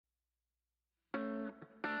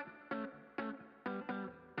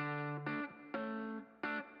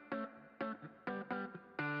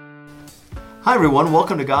Hi everyone,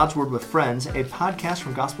 welcome to God's Word with Friends, a podcast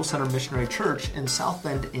from Gospel Center Missionary Church in South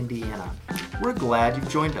Bend, Indiana. We're glad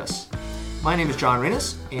you've joined us. My name is John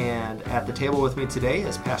Renas, and at the table with me today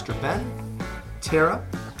is Pastor Ben, Tara,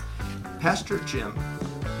 Pastor Jim,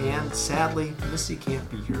 and sadly, Missy can't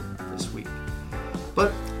be here this week.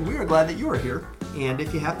 But we are glad that you are here, and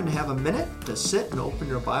if you happen to have a minute to sit and open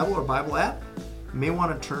your Bible or Bible app, you may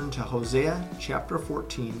want to turn to Hosea chapter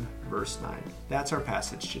 14, verse 9. That's our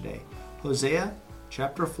passage today. Hosea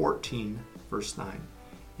chapter 14, verse 9.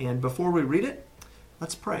 And before we read it,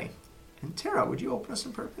 let's pray. And Tara, would you open us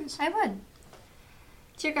in prayer, please? I would.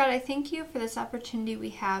 Dear God, I thank you for this opportunity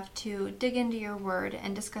we have to dig into your word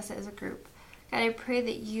and discuss it as a group. God, I pray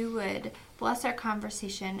that you would bless our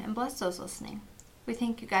conversation and bless those listening. We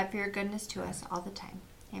thank you, God, for your goodness to us all the time.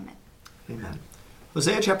 Amen. Amen.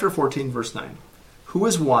 Hosea chapter 14, verse 9. Who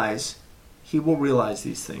is wise? He will realize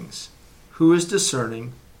these things. Who is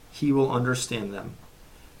discerning? He will understand them.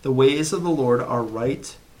 The ways of the Lord are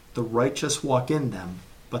right. The righteous walk in them,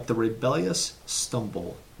 but the rebellious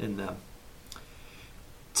stumble in them.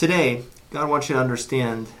 Today, God wants you to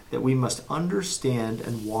understand that we must understand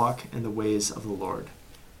and walk in the ways of the Lord.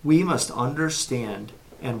 We must understand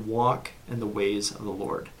and walk in the ways of the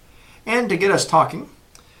Lord. And to get us talking,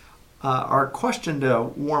 our question to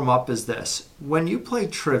warm up is this. When you play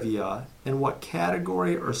trivia, in what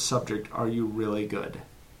category or subject are you really good?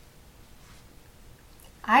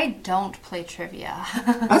 I don't play trivia.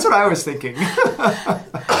 That's what I was thinking.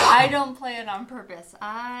 I don't play it on purpose.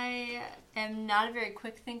 I am not a very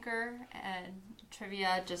quick thinker, and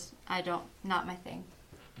trivia not my thing.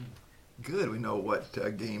 Good. We know what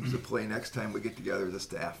games to play next time we get together as a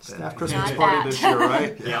staff. Staff Christmas party this year,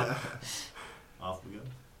 right? Yeah. Off we go.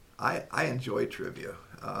 I enjoy trivia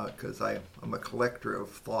because I'm a collector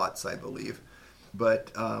of thoughts, I believe.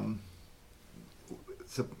 But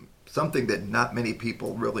something that not many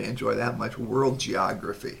people really enjoy that much, world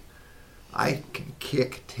geography. I can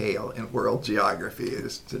kick tail in world geography.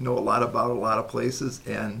 Is to know a lot about a lot of places,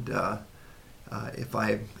 and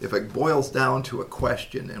if it boils down to a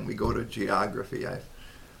question and we go to geography,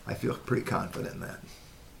 I feel pretty confident in that.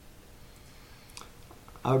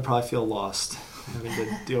 I would probably feel lost having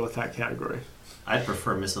to deal with that category. I'd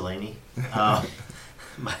prefer miscellany.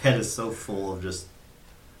 My head is so full of just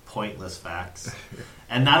pointless facts,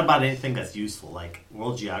 and not about anything that's useful. Like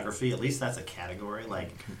world geography, at least that's a category.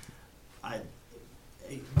 Like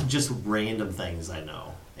just random things I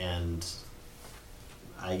know, and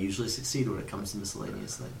I usually succeed when it comes to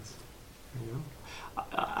miscellaneous things. Yeah.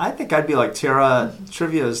 I think I'd be like Tara.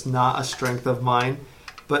 Trivia is not a strength of mine,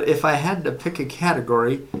 but if I had to pick a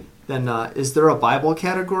category, then is there a Bible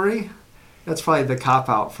category? That's probably the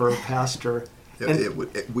cop-out for a pastor.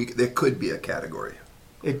 It could be a category.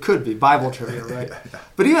 It could be Bible trivia, right? Yeah.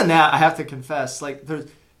 But even that, I have to confess, like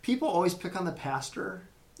people always pick on the pastor.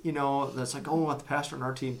 You know, that's like, oh, we want the pastor on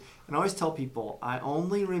our team. And I always tell people, I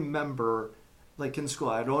only remember, like in school,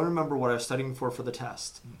 I don't remember what I was studying for the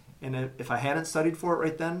test. And if I hadn't studied for it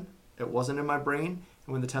right then, it wasn't in my brain.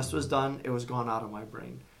 And when the test was done, it was gone out of my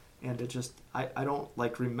brain. And it just, I don't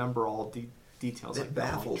like remember all the details. It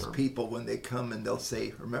baffles people when they come and they'll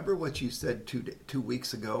say, remember what you said 2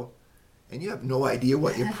 weeks ago? And you have no idea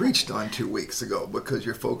what you preached on 2 weeks ago because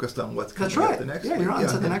you're focused on what's coming up the next week. You're on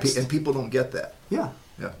to the next. And people don't get that. Yeah.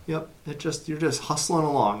 Yep. You're just hustling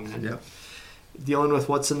along and dealing with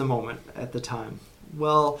what's in the moment at the time.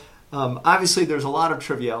 Well, obviously there's a lot of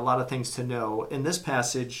trivia, a lot of things to know. In this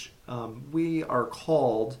passage, we are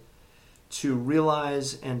called to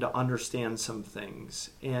realize and to understand some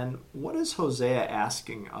things. And what is Hosea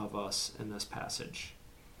asking of us in this passage?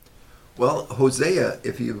 Well, Hosea,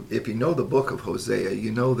 if you know the book of Hosea,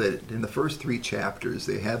 you know that in the first 3 chapters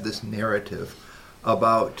they have this narrative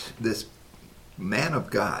about this man of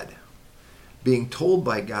God being told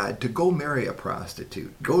by God to go marry a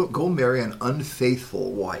prostitute, go marry an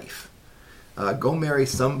unfaithful wife, go marry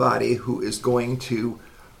somebody who is going to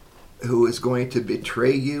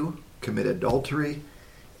betray you, commit adultery,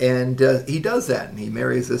 and he does that, and he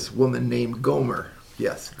marries this woman named Gomer.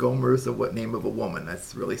 Yes, Gomer is the name of a woman.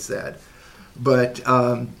 That's really sad. But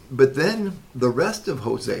then the rest of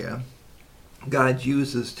Hosea, God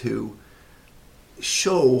uses to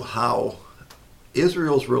show how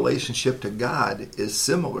Israel's relationship to God is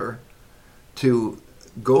similar to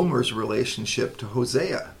Gomer's relationship to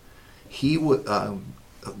Hosea.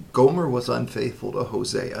 Gomer was unfaithful to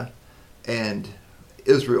Hosea, and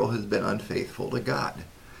Israel has been unfaithful to God.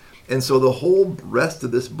 And so the whole rest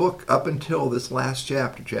of this book, up until this last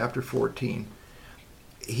chapter, chapter 14,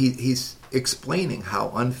 he's explaining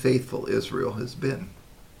how unfaithful Israel has been.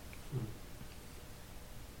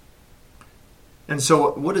 And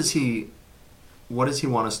so what does he want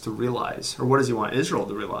us to realize, or what does he want Israel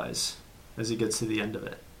to realize as he gets to the end of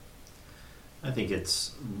it? I think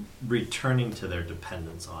it's returning to their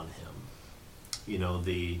dependence on him. You know,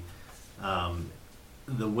 the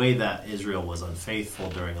way that Israel was unfaithful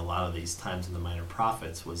during a lot of these times in the Minor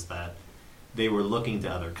Prophets was that they were looking to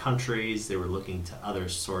other countries, they were looking to other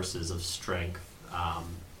sources of strength,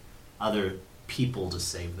 other people to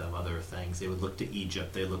save them, other things. They would look to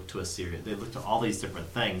Egypt, they looked to Assyria, they looked to all these different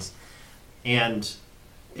things. And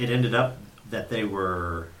it ended up that they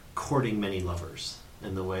were courting many lovers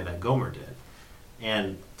in the way that Gomer did.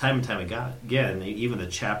 And time again, even the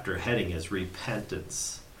chapter heading is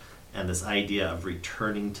repentance, and this idea of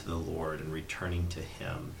returning to the Lord and returning to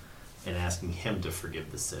him and asking him to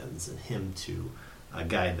forgive the sins and him to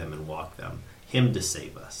guide them and walk them, him to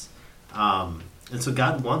save us. And so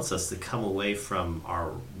God wants us to come away from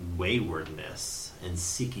our waywardness and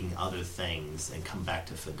seeking other things and come back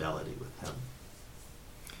to fidelity with him.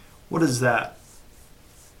 What does that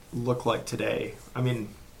look like today? I mean,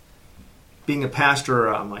 being a pastor,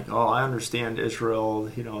 I'm like, oh, I understand Israel.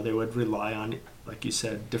 You know, they would rely on, like you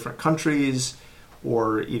said, different countries,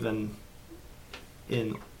 or even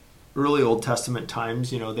in early Old Testament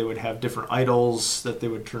times, you know, they would have different idols that they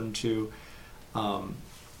would turn to.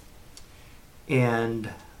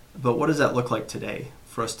 But what does that look like today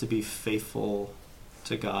for us to be faithful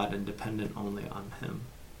to God and dependent only on him?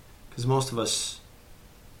 Because most of us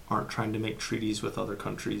aren't trying to make treaties with other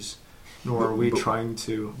countries, nor are we trying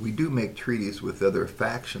to... We do make treaties with other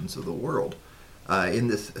factions of the world.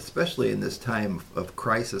 Especially in this time of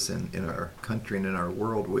crisis in our country and in our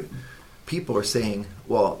world, people are saying,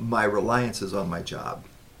 well, my reliance is on my job.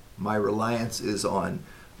 My reliance is on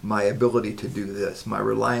my ability to do this. My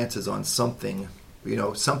reliance is on something,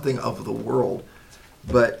 something of the world.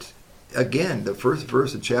 But again, the first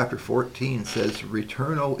verse of chapter 14 says,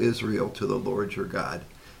 "Return, O Israel, to the Lord your God."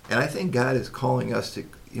 And I think God is calling us to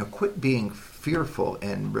quit being fearful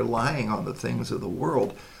and relying on the things of the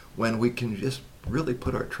world when we can just really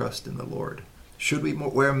put our trust in the Lord. Should we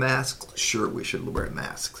wear masks? Sure, we should wear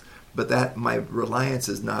masks. But my reliance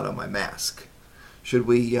is not on my mask. Should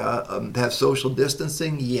we have social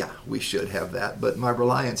distancing? Yeah, we should have that. But my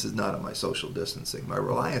reliance is not on my social distancing. My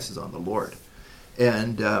reliance is on the Lord.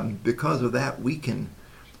 And because of that, we can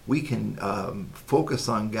focus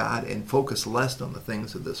on God and focus less on the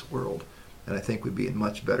things of this world. And I think we'd be in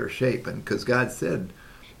much better shape. And because God said,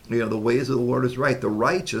 the ways of the Lord is right. The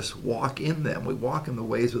righteous walk in them. We walk in the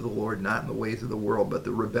ways of the Lord, not in the ways of the world. But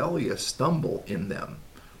the rebellious stumble in them.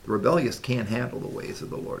 The rebellious can't handle the ways of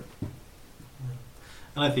the Lord.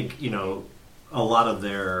 And I think, a lot of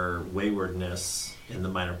their waywardness in the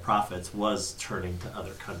Minor Prophets was turning to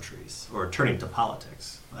other countries, or turning to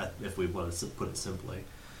politics, if we want to put it simply.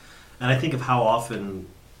 And I think of how often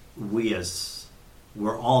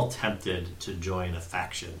we're all tempted to join a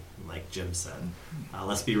faction, like Jim said.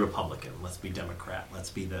 Let's be Republican, let's be Democrat, let's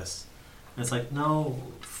be this. And it's like, no,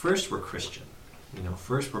 first we're Christian.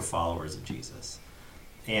 First we're followers of Jesus.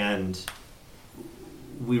 And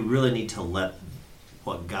we really need to let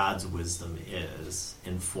what God's wisdom is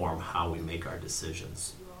inform how we make our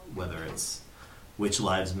decisions, whether it's which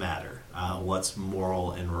lives matter, what's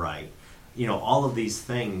moral and right. All of these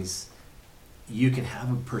things, you can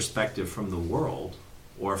have a perspective from the world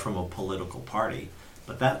or from a political party,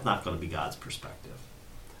 but that's not going to be God's perspective.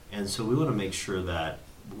 And so we want to make sure that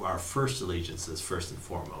our first allegiance is first and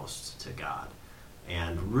foremost to God,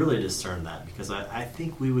 and really discern that, because I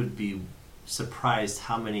think we would be surprised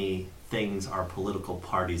how many things our political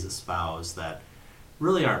parties espouse that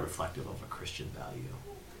really aren't reflective of a Christian value.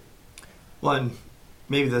 Well, and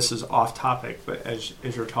maybe this is off topic, but as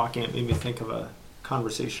you're talking, it made me think of a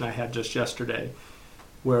conversation I had just yesterday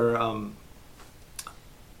where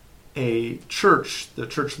the church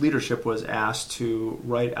leadership was asked to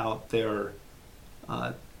write out their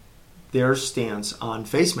stance on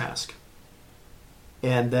face mask.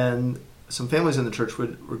 And then some families in the church were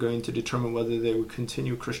going to determine whether they would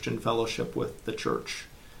continue Christian fellowship with the church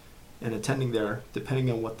and attending there, depending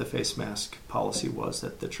on what the face mask policy was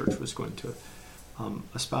that the church was going to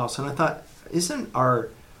espouse. And I thought, isn't our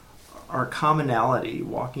commonality,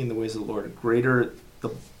 walking in the ways of the Lord, greater,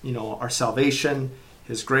 our salvation,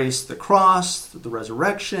 His grace, the cross, the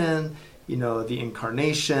resurrection, the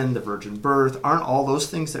incarnation, the virgin birth? Aren't all those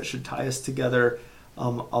things that should tie us together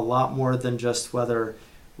a lot more than just whether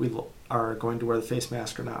we are going to wear the face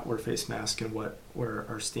mask or not wear face mask, and where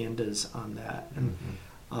our stand is on that? And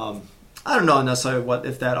I don't know necessarily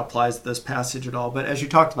if that applies to this passage at all, but as you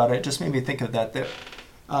talked about it, it just made me think of that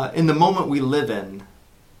in the moment we live in,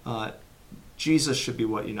 Jesus should be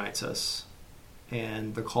what unites us.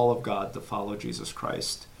 and the call of God to follow Jesus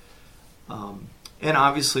Christ. And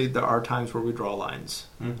obviously there are times where we draw lines,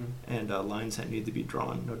 and lines that need to be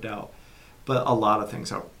drawn, no doubt. But a lot of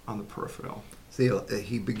things are on the peripheral. See,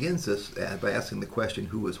 he begins this by asking the question,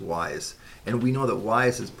 who is wise? And we know that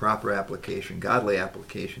wise is proper application, godly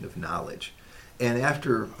application of knowledge. And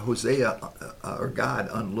after Hosea, or God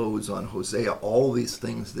unloads on Hosea all these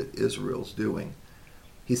things that Israel's doing,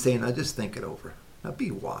 he's saying, now just think it over. Now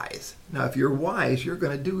be wise. Now if you're wise, you're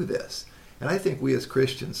going to do this. And I think we as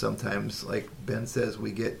Christians sometimes, like Ben says,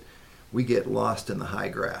 we get lost in the high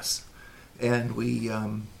grass. And we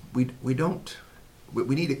don't...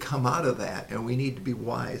 We need to come out of that, and we need to be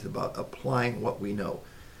wise about applying what we know.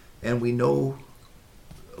 And we know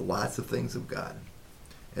lots of things of God.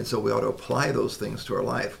 And so we ought to apply those things to our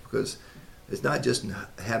life, because it's not just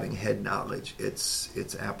having head knowledge,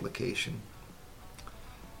 it's application.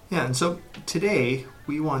 Yeah, and so today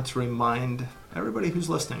we want to remind everybody who's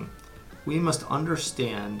listening, we must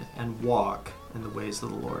understand and walk in the ways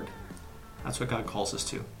of the Lord. That's what God calls us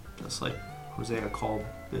to, just like Hosea called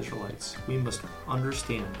the Israelites. We must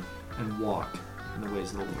understand and walk in the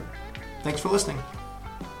ways of the Lord. Thanks for listening.